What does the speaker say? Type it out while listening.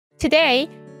Today,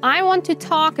 I want to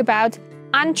talk about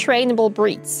untrainable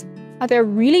breeds. Are there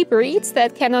really breeds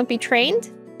that cannot be trained?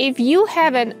 If you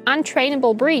have an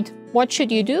untrainable breed, what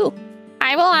should you do?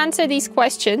 I will answer these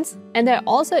questions, and I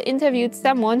also interviewed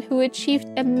someone who achieved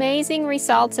amazing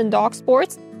results in dog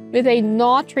sports with a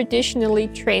not traditionally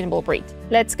trainable breed.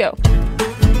 Let's go.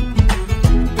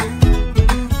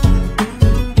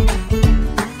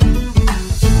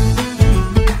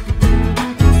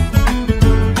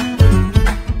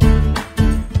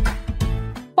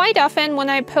 Quite often, when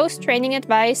I post training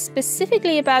advice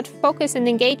specifically about focus and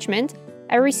engagement,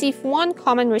 I receive one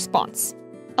common response.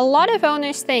 A lot of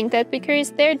owners think that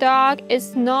because their dog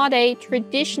is not a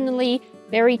traditionally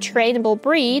very trainable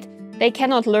breed, they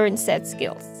cannot learn said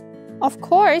skills. Of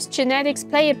course, genetics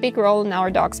play a big role in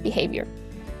our dog's behavior.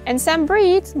 And some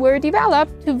breeds were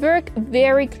developed to work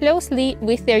very closely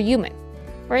with their human,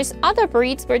 whereas other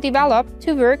breeds were developed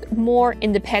to work more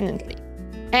independently.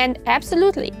 And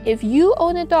absolutely, if you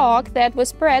own a dog that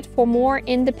was bred for more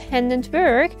independent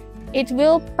work, it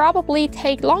will probably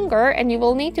take longer and you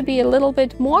will need to be a little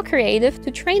bit more creative to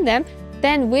train them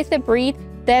than with a breed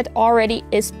that already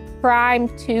is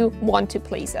primed to want to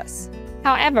please us.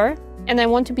 However, and I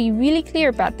want to be really clear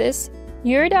about this,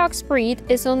 your dog's breed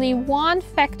is only one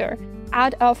factor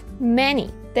out of many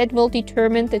that will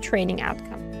determine the training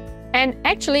outcome. And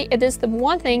actually, it is the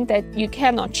one thing that you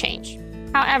cannot change.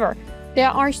 However, there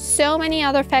are so many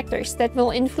other factors that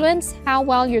will influence how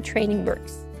well your training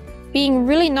works. Being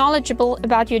really knowledgeable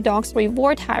about your dog's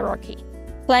reward hierarchy,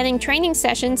 planning training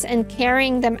sessions and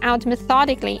carrying them out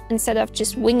methodically instead of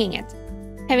just winging it,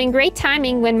 having great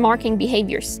timing when marking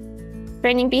behaviors,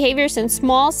 training behaviors in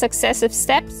small successive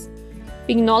steps,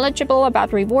 being knowledgeable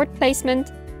about reward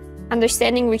placement,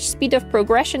 understanding which speed of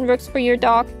progression works for your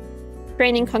dog,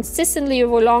 training consistently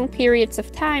over long periods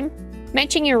of time,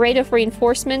 matching your rate of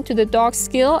reinforcement to the dog's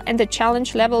skill and the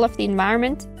challenge level of the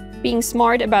environment, being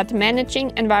smart about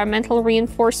managing environmental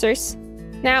reinforcers.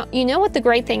 Now, you know what the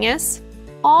great thing is?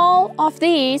 All of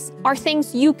these are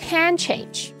things you can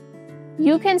change.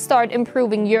 You can start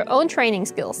improving your own training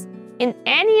skills in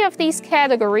any of these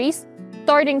categories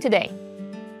starting today.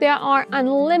 There are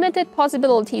unlimited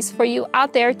possibilities for you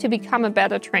out there to become a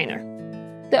better trainer.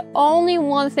 The only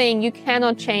one thing you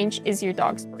cannot change is your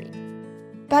dog's breed.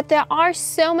 But there are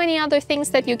so many other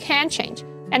things that you can change.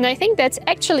 And I think that's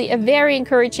actually a very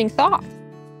encouraging thought.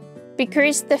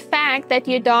 Because the fact that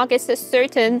your dog is a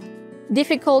certain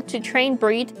difficult to train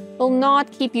breed will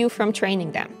not keep you from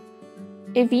training them.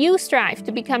 If you strive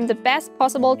to become the best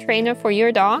possible trainer for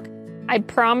your dog, I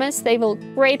promise they will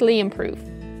greatly improve.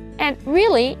 And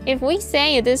really, if we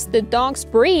say it is the dog's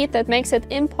breed that makes it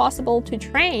impossible to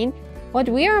train, what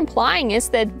we are implying is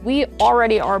that we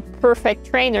already are perfect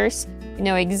trainers. We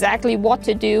know exactly what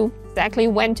to do, exactly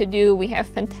when to do. We have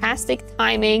fantastic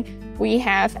timing. We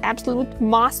have absolute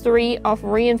mastery of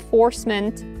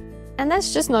reinforcement. And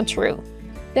that's just not true.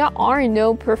 There are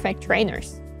no perfect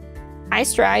trainers. I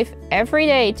strive every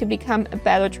day to become a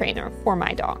better trainer for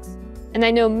my dogs. And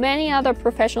I know many other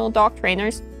professional dog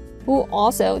trainers who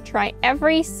also try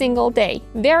every single day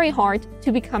very hard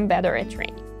to become better at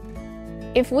training.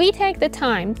 If we take the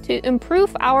time to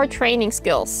improve our training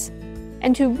skills,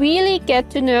 and to really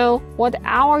get to know what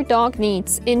our dog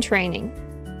needs in training,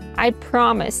 I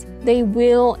promise they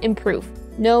will improve,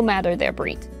 no matter their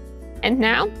breed. And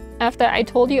now, after I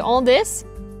told you all this,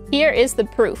 here is the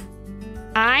proof.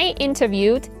 I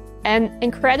interviewed an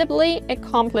incredibly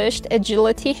accomplished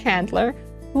agility handler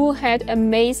who had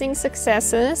amazing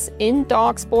successes in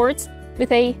dog sports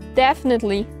with a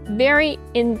definitely very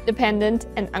independent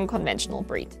and unconventional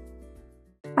breed.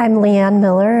 I'm Leanne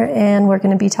Miller, and we're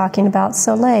going to be talking about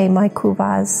Soleil, my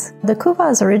Kuvaz. The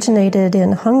Kuvaz originated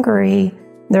in Hungary.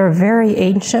 They're a very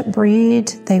ancient breed.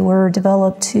 They were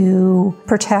developed to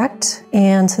protect,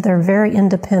 and so they're very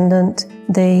independent.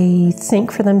 They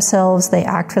think for themselves, they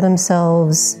act for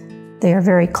themselves. They are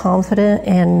very confident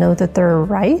and know that they're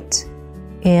right.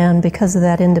 And because of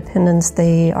that independence,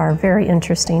 they are very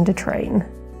interesting to train.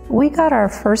 We got our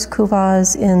first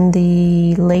Kuvaz in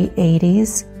the late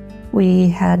 80s. We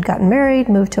had gotten married,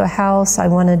 moved to a house. I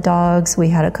wanted dogs. We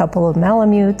had a couple of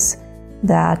Malamutes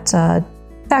that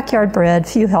backyard bred,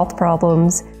 few health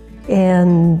problems.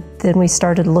 And then we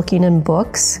started looking in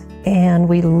books, and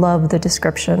we love the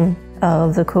description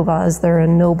of the Kuvaz. They're a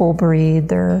noble breed.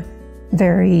 They're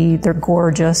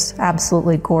gorgeous,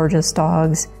 absolutely gorgeous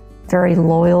dogs, very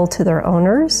loyal to their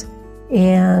owners.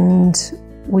 And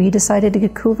we decided to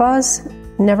get Kuvaz.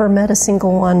 Never met a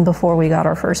single one before we got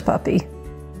our first puppy.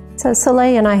 So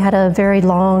Soleil and I had a very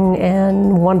long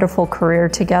and wonderful career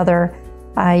together.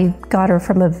 I got her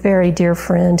from a very dear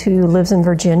friend who lives in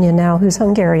Virginia now, who's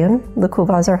Hungarian. The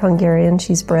Kuvas are Hungarian.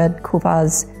 She's bred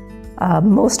Kuvas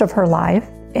most of her life.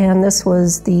 And this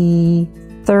was the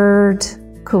third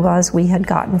Kuvas we had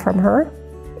gotten from her.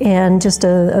 And just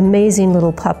an amazing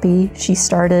little puppy. She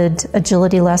started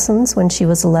agility lessons when she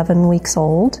was 11 weeks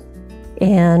old.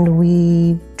 And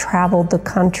we traveled the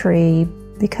country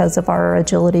because of our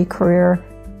agility career.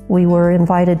 We were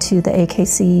invited to the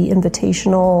AKC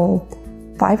Invitational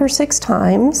 5 or 6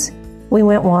 times. We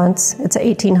went once. It's an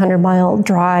 1,800-mile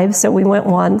drive, so we went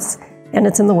once, and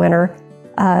it's in the winter.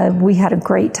 We had a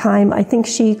great time. I think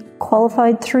she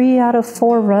qualified 3 out of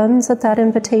 4 runs at that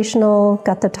invitational,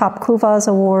 got the Top Kuvas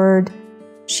Award.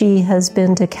 She has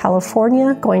been to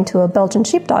California, going to a Belgian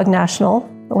Sheepdog National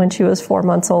when she was 4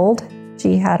 months old.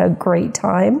 She had a great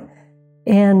time.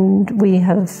 And we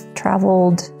have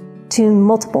traveled to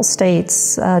multiple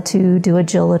states to do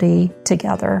agility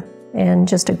together. And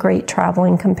just a great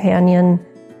traveling companion,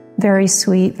 very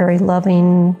sweet, very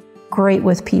loving, great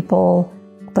with people,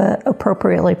 but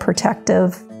appropriately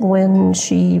protective when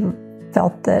she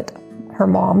felt that her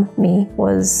mom, me,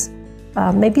 was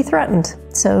maybe threatened.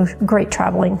 So great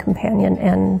traveling companion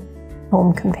and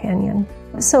home companion.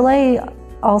 Soleil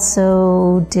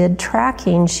also did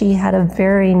tracking. She had a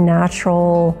very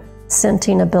natural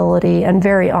scenting ability and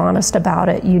very honest about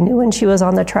it. You knew when she was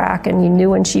on the track and you knew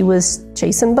when she was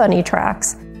chasing bunny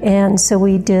tracks. And so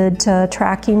we did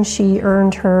tracking. She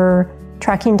earned her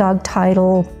tracking dog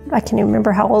title. I can't even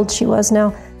remember how old she was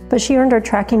now, but she earned her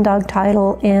tracking dog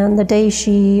title, and the day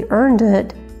she earned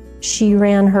it, she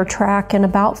ran her track in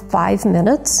about 5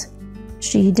 minutes.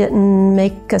 She didn't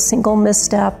make a single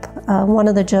misstep. One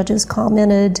of the judges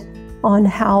commented on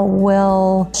how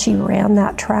well she ran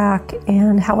that track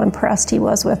and how impressed he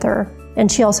was with her.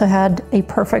 And she also had a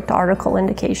perfect article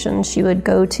indication. She would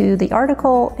go to the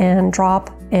article and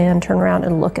drop and turn around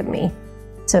and look at me.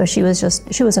 So she was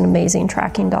an amazing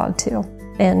tracking dog too,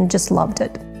 and just loved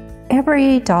it.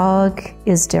 Every dog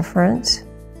is different,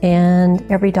 and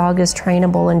every dog is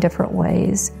trainable in different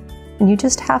ways. And you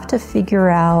just have to figure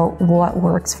out what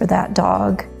works for that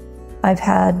dog. I've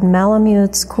had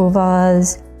Malamutes,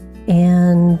 Kuvas,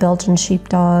 and Belgian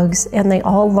sheepdogs, and they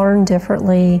all learn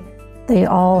differently. They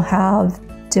all have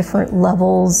different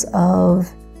levels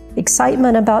of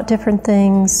excitement about different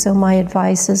things. So my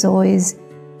advice is always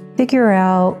figure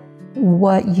out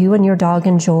what you and your dog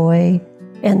enjoy,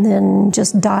 and then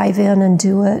just dive in and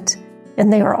do it.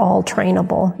 And they are all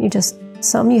trainable.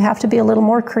 Some you have to be a little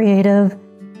more creative.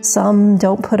 Some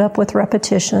don't put up with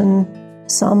repetition.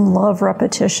 Some love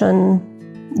repetition.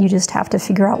 You just have to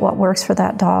figure out what works for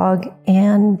that dog.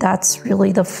 And that's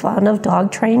really the fun of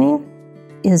dog training,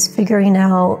 is figuring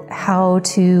out how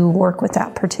to work with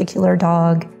that particular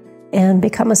dog and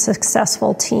become a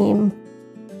successful team.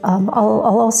 I'll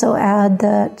also add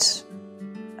that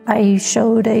I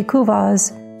showed a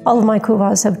Kuvas. All of my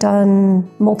Kuvas have done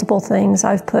multiple things.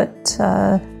 I've put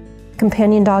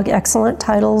companion dog excellent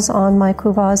titles on my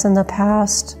Kuvas in the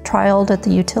past, trialed at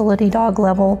the utility dog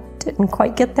level, didn't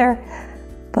quite get there.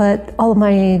 But all of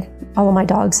my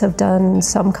dogs have done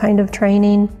some kind of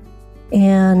training,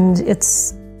 and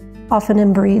it's often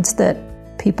in breeds that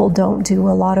people don't do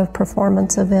a lot of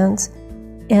performance events.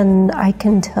 And I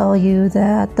can tell you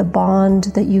that the bond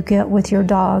that you get with your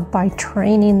dog by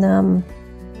training them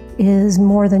is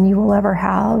more than you will ever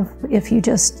have if you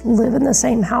just live in the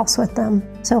same house with them.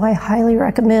 So I highly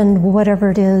recommend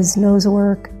whatever it is, nose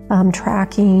work,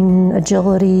 tracking,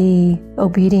 agility,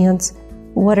 obedience,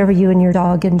 whatever you and your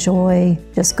dog enjoy,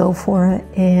 just go for it.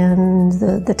 And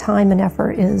the time and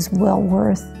effort is well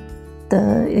worth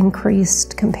the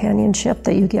increased companionship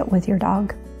that you get with your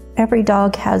dog. Every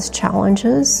dog has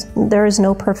challenges. There is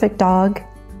no perfect dog.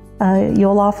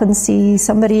 You'll often see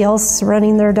somebody else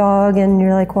running their dog and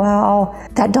you're like, wow,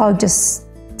 that dog just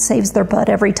saves their butt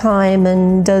every time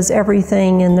and does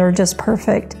everything and they're just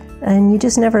perfect. And you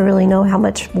just never really know how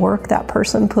much work that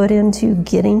person put into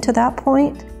getting to that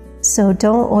point. So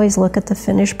don't always look at the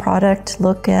finished product,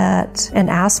 look at and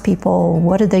ask people,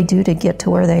 what did they do to get to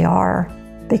where they are?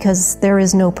 Because there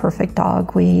is no perfect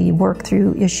dog. We work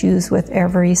through issues with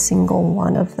every single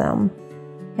one of them.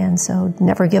 And so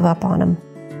never give up on them.